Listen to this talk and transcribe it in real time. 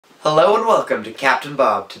Hello and welcome to Captain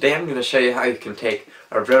Bob. Today I'm going to show you how you can take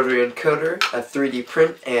a rotary encoder, a 3D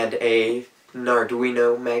print, and an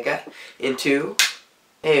Arduino Mega into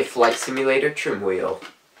a flight simulator trim wheel.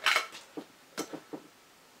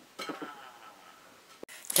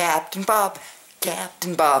 Captain Bob,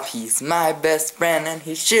 he's my best friend and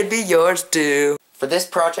he should be yours too. For this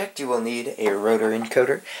project you will need a rotary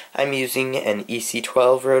encoder. I'm using an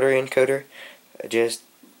EC12 rotary encoder just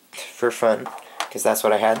for fun, because that's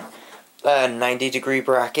what I had. A 90-degree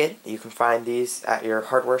bracket. You can find these at your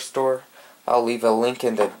hardware store. I'll leave a link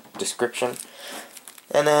in the description.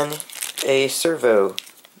 And then a servo.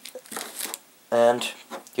 And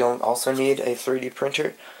you'll also need a 3D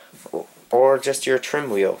printer or just your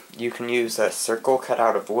trim wheel. You can use a circle cut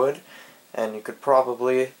out of wood, and you could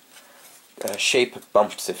probably shape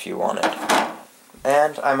bumps if you wanted.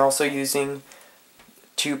 And I'm also using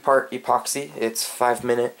 2-part epoxy. It's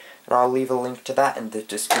 5-minute, and I'll leave a link to that in the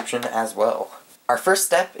description as well. Our first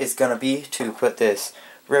step is going to be to put this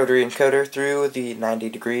rotary encoder through the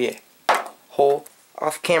 90-degree hole.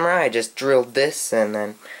 Off camera I just drilled this, and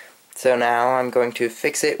then so now I'm going to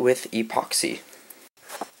fix it with epoxy.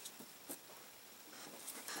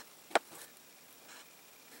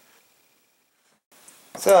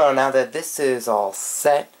 So now that this is all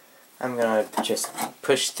set, I'm going to just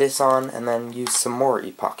push this on and then use some more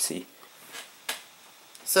epoxy.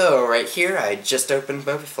 So right here I just opened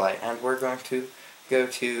MobiFlight, and we're going to go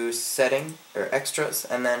to setting, or extras,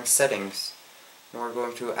 and then settings. And we're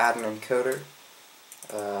going to add an encoder.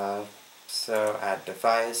 So add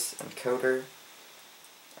device, encoder,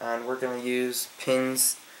 and we're going to use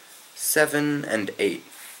pins 7 and 8.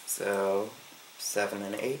 So 7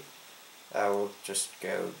 and 8. I will just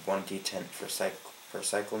go 1d10 per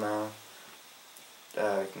cycle now.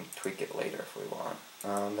 We can tweak it later if we want.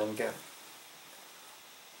 Then go.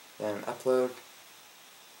 Then upload.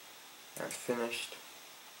 And finished.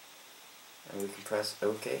 And we can press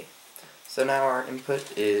OK. So now our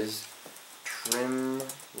input is trim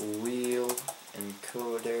wheel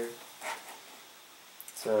encoder.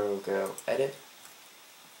 So go edit.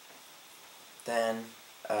 Then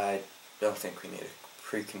I don't think we need a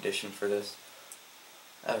precondition for this.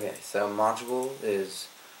 Okay, so module is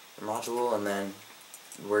the module, and then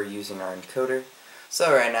we're using our encoder.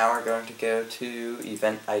 So right now we're going to go to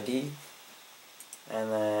event ID,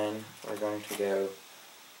 and then we're going to go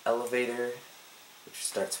elevator, which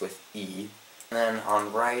starts with E, and then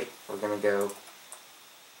on right we're going to go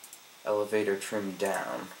elevator trim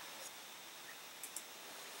down.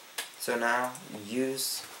 So now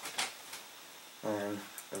use, and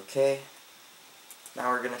okay.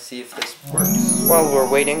 Now we're going to see if this works. While we're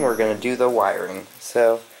waiting, we're going to do the wiring.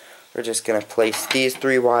 So we're just going to place these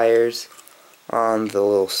 3 wires on the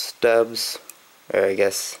little stubs, or I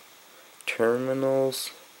guess terminals,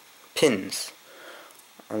 pins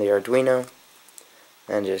on the Arduino,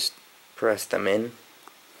 and just press them in.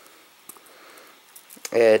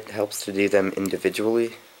 It helps to do them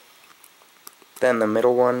individually. Then the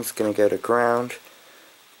middle one's going to go to ground,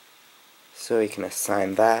 so we can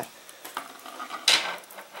assign that.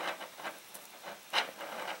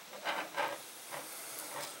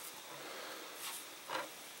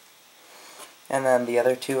 And then the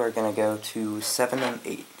other 2 are going to go to 7 and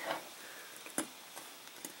 8.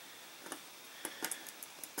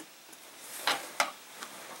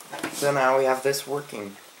 So now we have this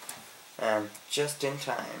working, and just in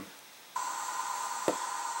time.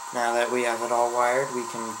 Now that we have it all wired, we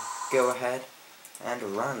can go ahead and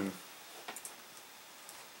run.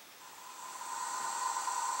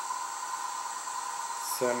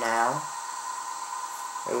 So now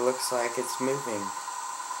it looks like it's moving.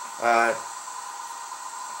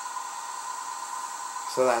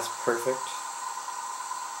 So that's perfect.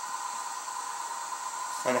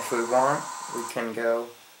 And if we want, we can go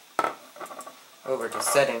over to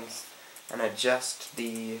settings and adjust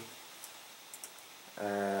the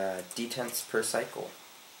detents per cycle.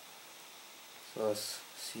 So let's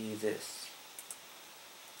see this.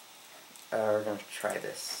 We're going to try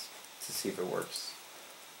this to see if it works.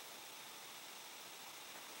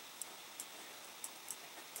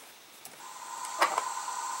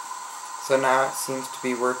 So now it seems to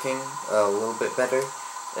be working a little bit better.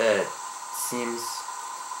 It seems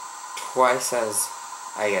twice as,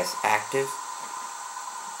 I guess, active.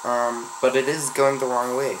 But it is going the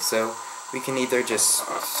wrong way. So we can either just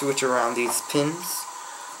switch around these pins,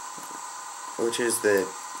 which is the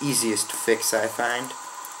easiest fix I find,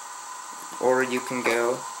 or you can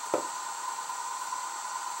go,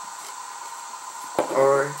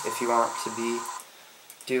 or if you want to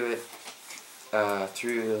do it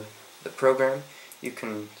through the program, you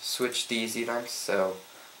can switch these events. So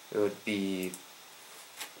it would be,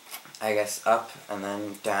 I guess, up and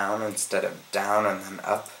then down instead of down and then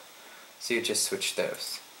up. So you just switch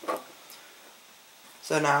those.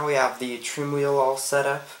 So now we have the trim wheel all set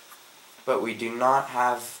up, but we do not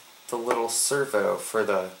have the little servo for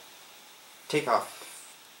the takeoff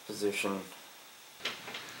position.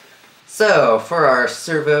 So for our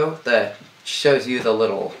servo that shows you the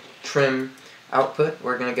little trim output,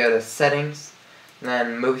 we're going to go to Settings, and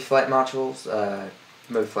then MobiFlight Modules,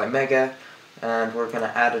 MobiFlight Mega, and we're going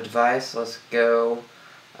to add a device. Let's go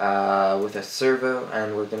with a servo,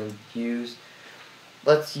 and we're going to use,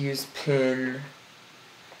 let's use pin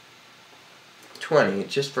 20,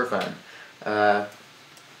 just for fun.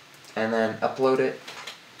 And then upload it.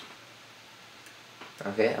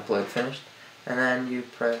 Okay, upload finished. And then you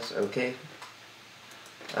press OK.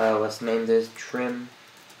 Let's name this Trim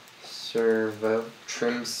Servo,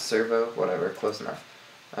 whatever, close enough.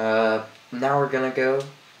 Now we're gonna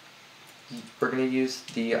use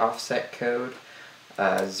the offset code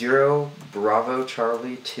 0 Bravo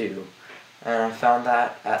Charlie 2, and I found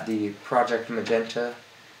that at the Project Magenta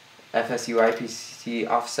FSU IPC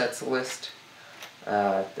offsets list,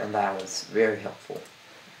 and that was very helpful.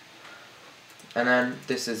 And then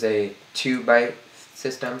this is a 2-byte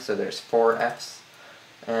system, so there's 4 Fs,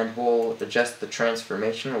 and we'll adjust the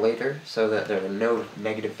transformation later so that there are no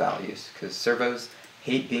negative values, because servos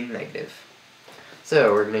hate being negative.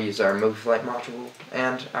 So we're going to use our MobiFlight module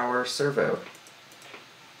and our servo.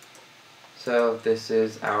 So this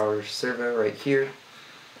is our servo right here,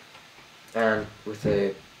 and we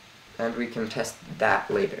can test that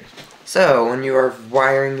later. So when you are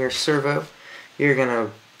wiring your servo, you're going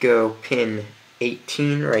to go pin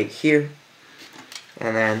 18 right here,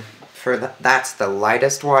 and then that's the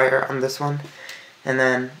lightest wire on this one, and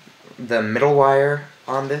then the middle wire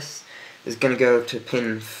on this is going to go to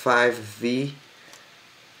pin 5V,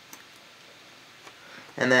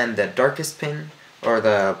 and then the darkest pin, or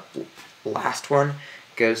the last one,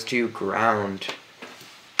 goes to ground.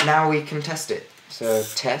 Now we can test it. So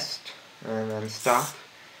test, and then stop.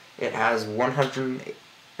 It has about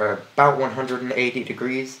 180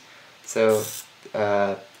 degrees, so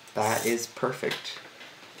that is perfect.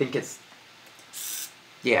 I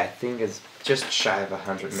think it's just shy of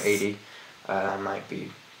 180. Might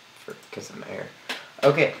be because of air.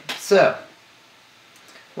 Okay, so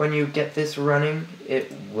when you get this running,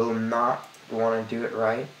 it will not want to do it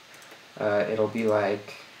right. It'll be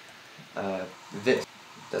like this.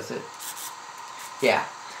 Does it? Yeah.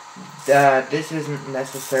 This isn't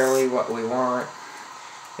necessarily what we want.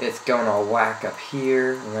 It's going all whack up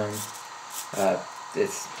here, and then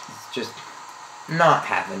it's just not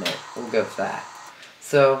having it. We'll go with that.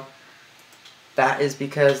 So that is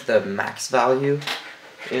because the max value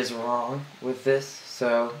is wrong with this.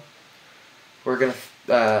 So we're gonna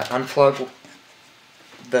unplug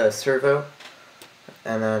the servo,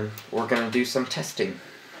 and then we're gonna do some testing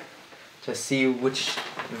to see which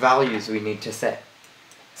values we need to set.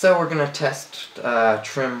 So we're gonna test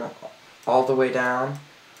trim all the way down,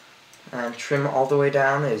 and trim all the way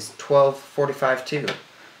down is 1245.2.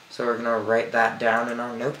 So we're gonna write that down in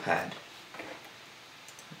our notepad,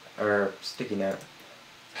 or sticky note.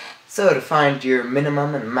 So to find your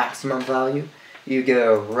minimum and maximum value, you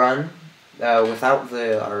go run without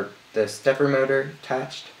the stepper motor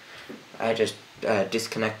attached. I just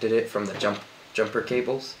disconnected it from the jumper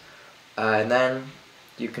cables, and then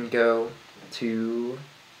you can go to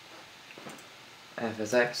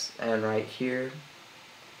FSX, and right here,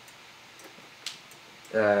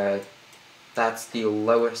 that's the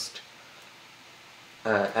lowest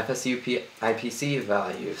FSU IPC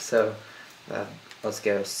value. So let's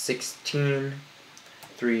go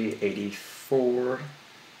 16,384,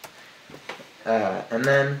 and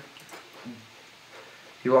then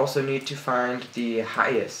you also need to find the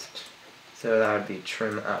highest, so that would be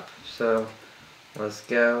trim up. So let's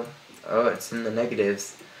go. Oh, it's in the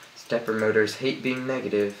negatives. Stepper motors hate being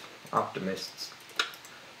negative. Optimists.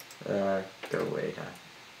 Go way down.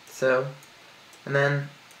 So, and then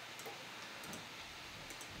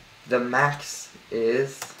the max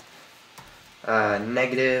is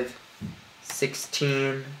negative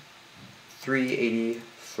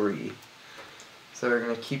 16,383. So we're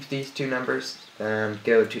going to keep these two numbers and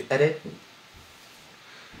go to edit.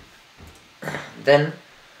 Then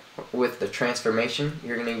with the transformation,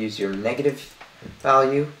 you're going to use your negative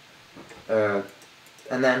value, and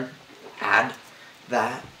then add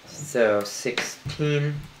that. So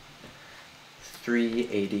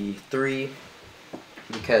 16,383,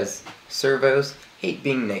 because servos hate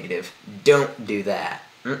being negative. Don't do that.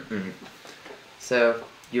 So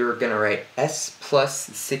you're going to write S plus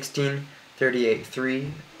 16,383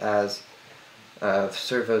 38.3 as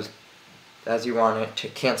servos, as you want it to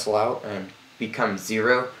cancel out and become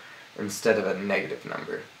 0 instead of a negative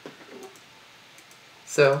number.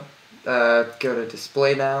 So, go to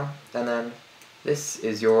display now, and then this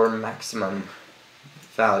is your maximum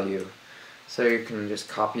value. So you can just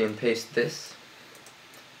copy and paste this,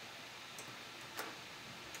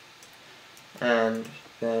 and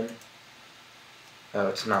then, oh,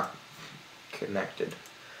 it's not connected,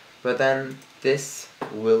 but then this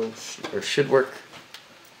will or should work.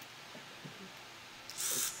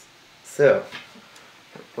 So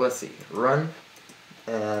let's see, run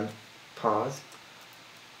and pause.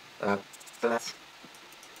 Let's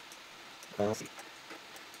see.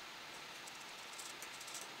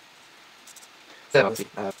 So,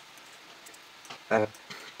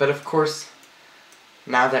 but of course,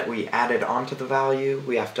 now that we added onto the value,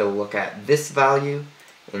 we have to look at this value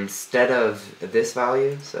instead of this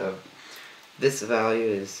value. So this value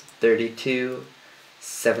is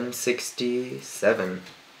 32,767.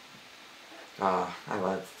 I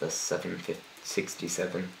love the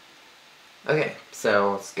 767. Okay,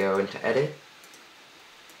 so let's go into edit,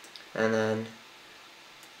 and then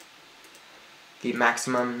the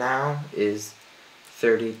maximum now is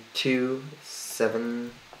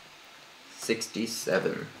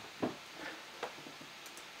 32,767.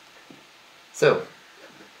 So,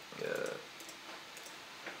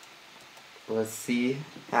 let's see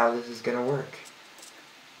how this is gonna work.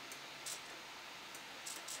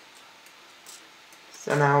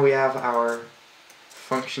 So now we have our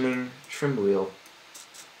functioning trim wheel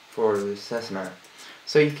for the Cessna.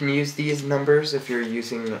 So you can use these numbers if you're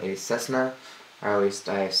using a Cessna, or at least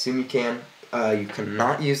I assume you can. You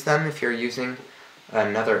cannot use them if you're using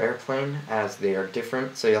another airplane, as they are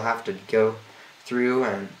different, so you'll have to go through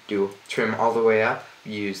and do trim all the way up,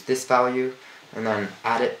 use this value, and then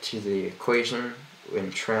add it to the equation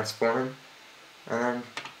and transform, and then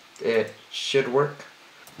it should work.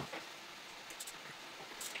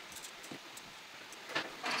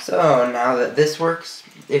 So now that this works,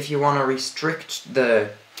 if you want to restrict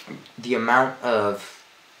the amount of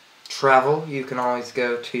travel, you can always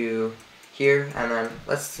go to here, and then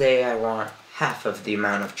let's say I want half of the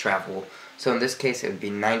amount of travel. So in this case it would be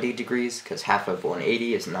 90 degrees, because half of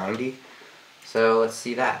 180 is 90. So let's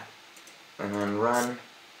see that. And then run,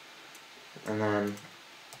 and then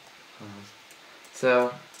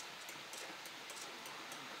so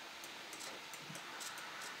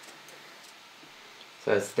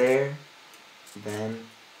it's there, then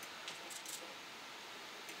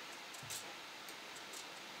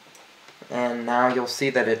and now you'll see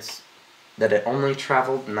that it only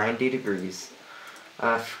traveled 90 degrees.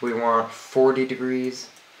 If we want 40 degrees,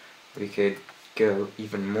 we could go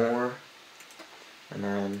even more, and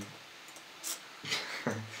then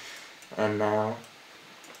and now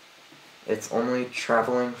it's only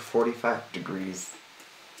traveling 45 degrees.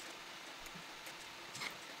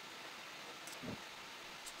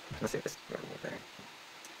 Let's see this.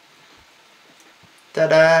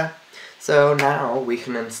 Ta-da! So now we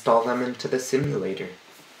can install them into the simulator.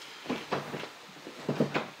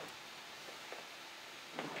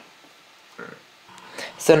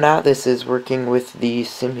 So now this is working with the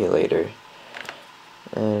simulator.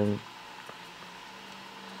 And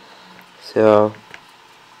so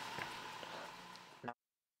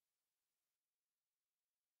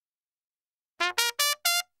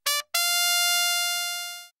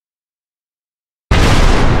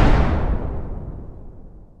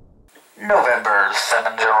November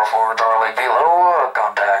 704 Charlie Kilo,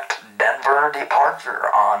 contact Denver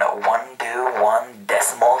departure on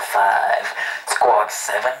 121.5, squawk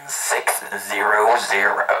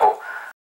 7600.